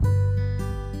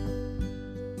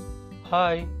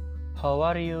Hi, how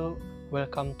are you?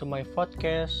 Welcome to my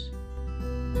podcast.